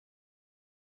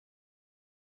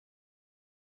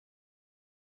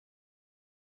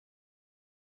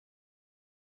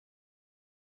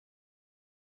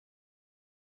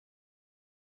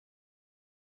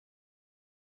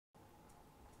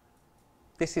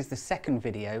This is the second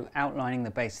video outlining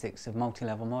the basics of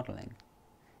multi-level modelling.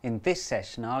 In this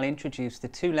session I'll introduce the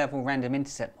two-level random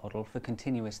intercept model for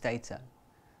continuous data.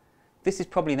 This is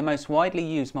probably the most widely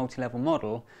used multi-level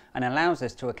model and allows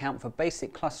us to account for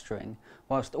basic clustering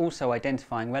whilst also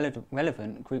identifying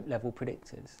relevant group-level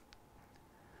predictors.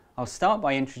 I'll start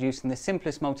by introducing the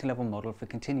simplest multi-level model for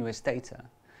continuous data,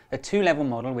 a two-level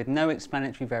model with no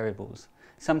explanatory variables,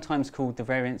 sometimes called the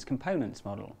variance components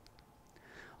model.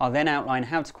 I'll then outline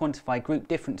how to quantify group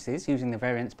differences using the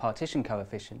variance partition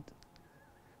coefficient.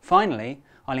 Finally,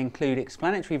 I'll include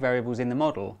explanatory variables in the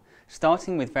model,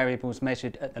 starting with variables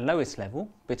measured at the lowest level,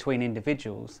 between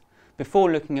individuals,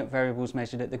 before looking at variables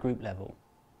measured at the group level.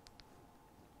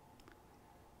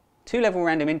 Two-level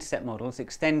random intercept models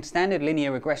extend standard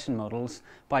linear regression models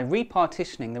by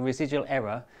repartitioning the residual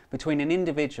error between an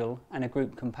individual and a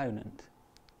group component.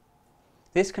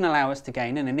 This can allow us to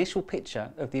gain an initial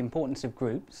picture of the importance of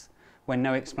groups when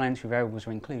no explanatory variables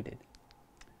are included.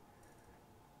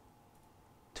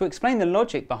 To explain the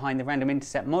logic behind the random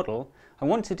intercept model, I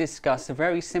want to discuss a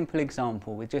very simple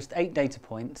example with just 8 data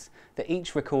points that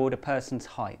each record a person's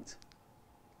height.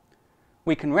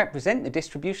 We can represent the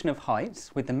distribution of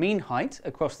heights with the mean height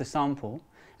across the sample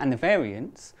and the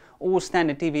variance, or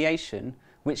standard deviation,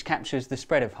 which captures the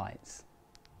spread of heights.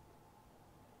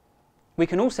 We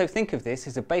can also think of this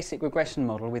as a basic regression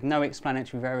model with no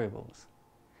explanatory variables.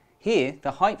 Here,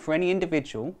 the height for any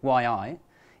individual, yi,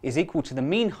 is equal to the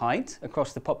mean height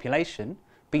across the population,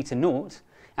 beta naught,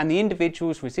 and the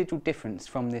individual's residual difference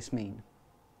from this mean.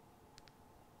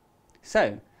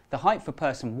 So, the height for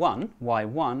person 1,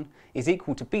 y1, is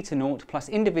equal to beta naught plus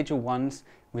individual 1's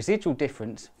residual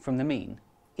difference from the mean,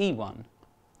 e1.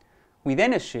 We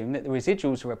then assume that the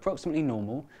residuals are approximately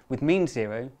normal with mean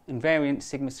 0 and variance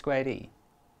sigma squared e.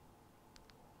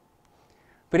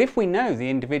 But if we know the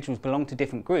individuals belong to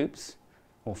different groups,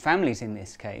 or families in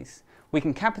this case, we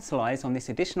can capitalise on this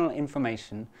additional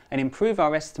information and improve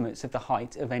our estimates of the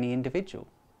height of any individual.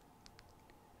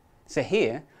 So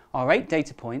here, our 8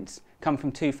 data points come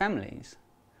from 2 families,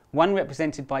 one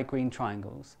represented by green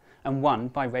triangles and one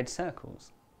by red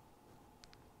circles.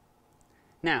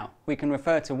 Now, we can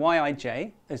refer to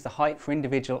yij as the height for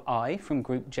individual I from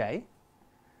group J.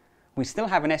 We still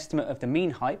have an estimate of the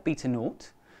mean height, beta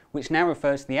naught, which now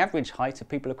refers to the average height of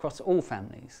people across all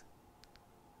families.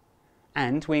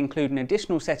 And we include an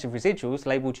additional set of residuals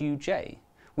labelled uj,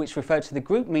 which refer to the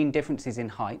group mean differences in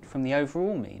height from the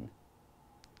overall mean.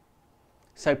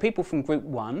 So people from group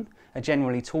 1 are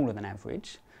generally taller than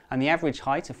average, and the average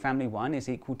height of family 1 is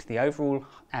equal to the overall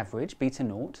average, beta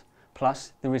naught,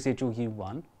 plus the residual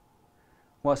u1,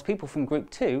 whilst people from group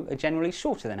 2 are generally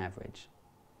shorter than average.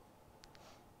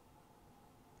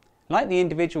 Like the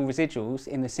individual residuals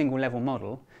in the single level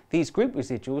model, these group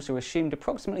residuals are assumed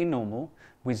approximately normal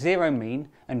with 0 mean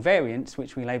and variance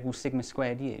which we label sigma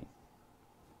squared u.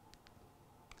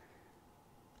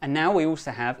 And now we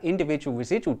also have individual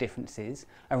residual differences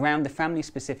around the family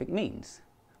specific means,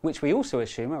 which we also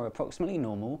assume are approximately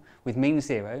normal with mean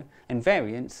 0 and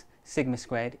variance sigma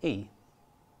squared e.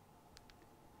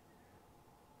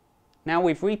 Now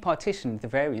we've repartitioned the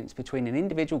variance between an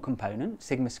individual component,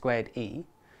 sigma squared e,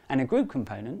 and a group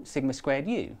component, sigma squared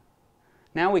u.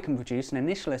 Now we can produce an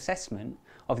initial assessment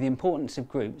of the importance of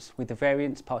groups with the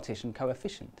variance partition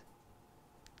coefficient.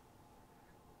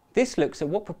 This looks at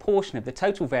what proportion of the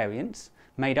total variance,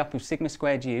 made up of sigma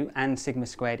squared u and sigma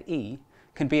squared e,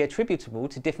 can be attributable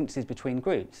to differences between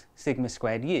groups, sigma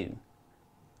squared u.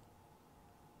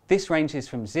 This ranges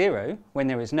from 0, when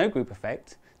there is no group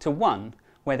effect, to 1,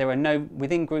 where there are no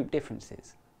within-group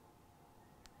differences.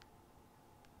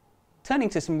 Turning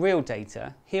to some real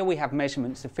data, here we have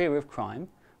measurements of fear of crime,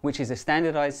 which is a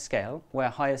standardised scale where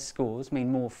highest scores mean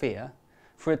more fear,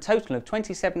 for a total of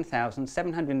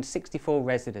 27,764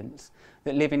 residents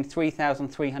that live in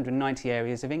 3,390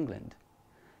 areas of England.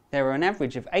 There are an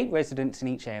average of 8 residents in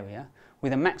each area,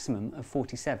 with a maximum of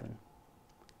 47.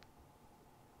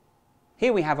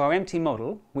 Here we have our empty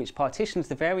model, which partitions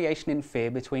the variation in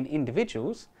fear between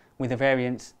individuals, with a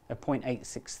variance of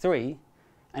 0.863,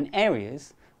 and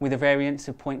areas, with a variance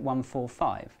of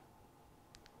 0.145.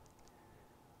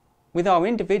 With our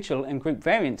individual and group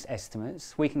variance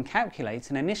estimates, we can calculate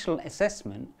an initial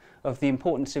assessment of the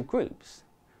importance of groups,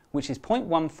 which is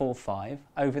 0.145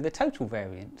 over the total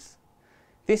variance.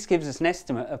 This gives us an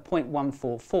estimate of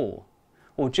 0.144,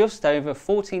 or just over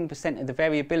 14% of the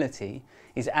variability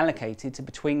is allocated to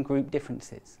between group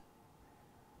differences.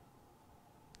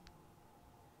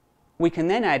 We can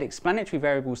then add explanatory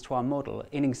variables to our model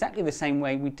in exactly the same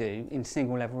way we do in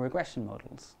single level regression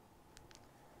models.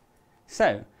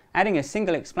 So, Adding a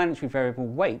single explanatory variable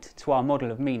weight to our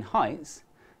model of mean heights,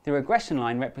 the regression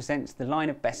line represents the line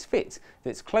of best fit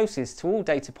that's closest to all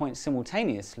data points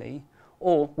simultaneously,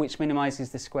 or which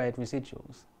minimises the squared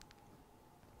residuals.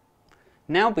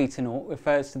 Now beta naught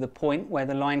refers to the point where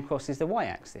the line crosses the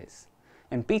y-axis,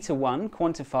 and beta 1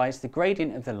 quantifies the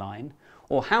gradient of the line,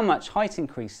 or how much height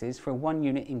increases for a 1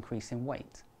 unit increase in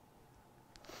weight.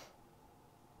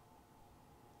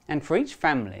 And for each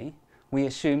family, we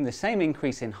assume the same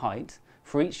increase in height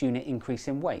for each unit increase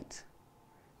in weight.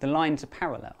 The lines are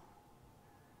parallel.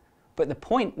 But the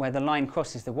point where the line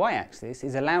crosses the y-axis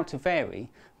is allowed to vary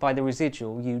by the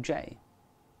residual uj.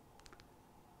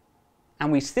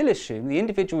 And we still assume the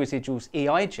individual residuals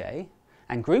eij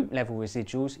and group level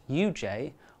residuals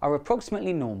uj are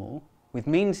approximately normal, with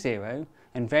mean 0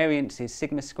 and variances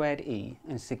sigma squared e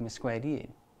and sigma squared u.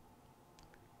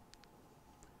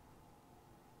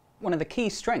 One of the key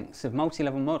strengths of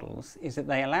multi-level models is that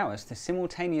they allow us to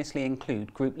simultaneously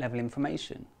include group level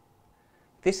information.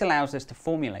 This allows us to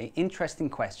formulate interesting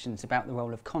questions about the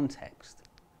role of context.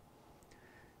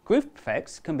 Group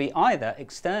effects can be either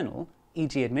external,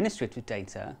 e.g. administrative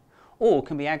data, or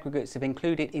can be aggregates of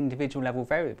included individual level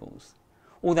variables,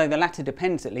 although the latter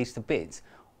depends at least a bit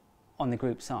on the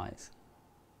group size.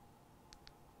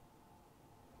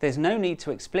 There's no need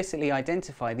to explicitly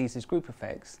identify these as group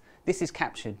effects. This is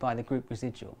captured by the group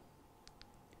residual.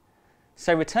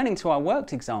 So returning to our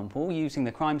worked example using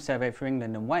the crime survey for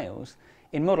England and Wales,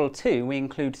 in Model 2 we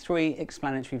include 3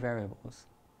 explanatory variables.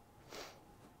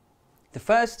 The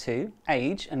first two,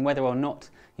 age and whether or not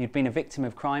you'd been a victim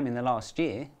of crime in the last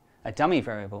year, a dummy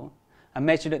variable, are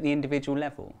measured at the individual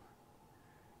level.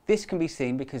 This can be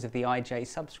seen because of the IJ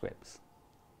subscripts.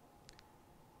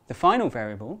 The final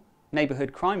variable,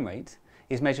 neighbourhood crime rate,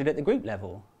 is measured at the group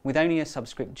level with only a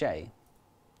subscript j.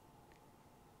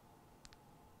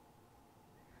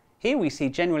 Here we see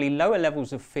generally lower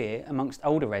levels of fear amongst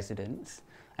older residents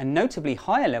and notably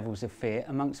higher levels of fear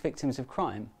amongst victims of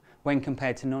crime when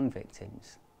compared to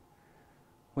non-victims.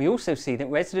 We also see that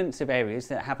residents of areas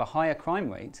that have a higher crime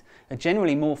rate are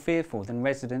generally more fearful than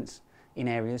residents in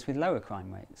areas with lower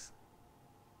crime rates.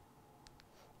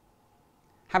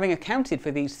 Having accounted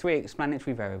for these 3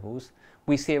 explanatory variables,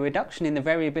 we see a reduction in the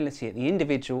variability at the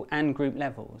individual and group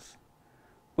levels.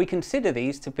 We consider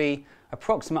these to be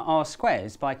approximate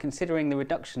R-squares by considering the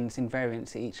reductions in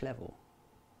variance at each level.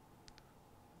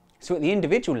 So at the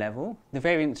individual level, the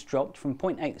variance dropped from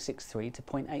 0.863 to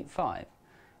 0.85,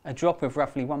 a drop of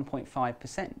roughly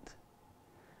 1.5%.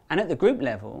 And at the group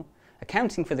level,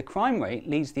 accounting for the crime rate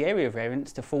leads the area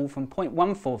variance to fall from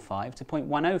 0.145 to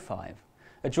 0.105,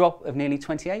 a drop of nearly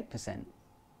 28%.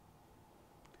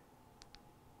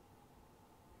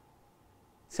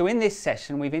 So in this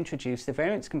session we've introduced the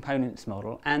variance components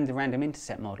model and the random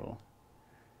intercept model.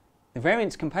 The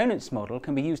variance components model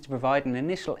can be used to provide an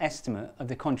initial estimate of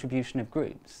the contribution of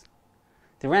groups.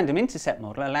 The random intercept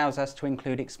model allows us to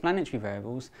include explanatory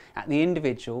variables at the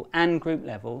individual and group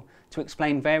level to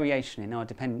explain variation in our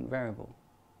dependent variable.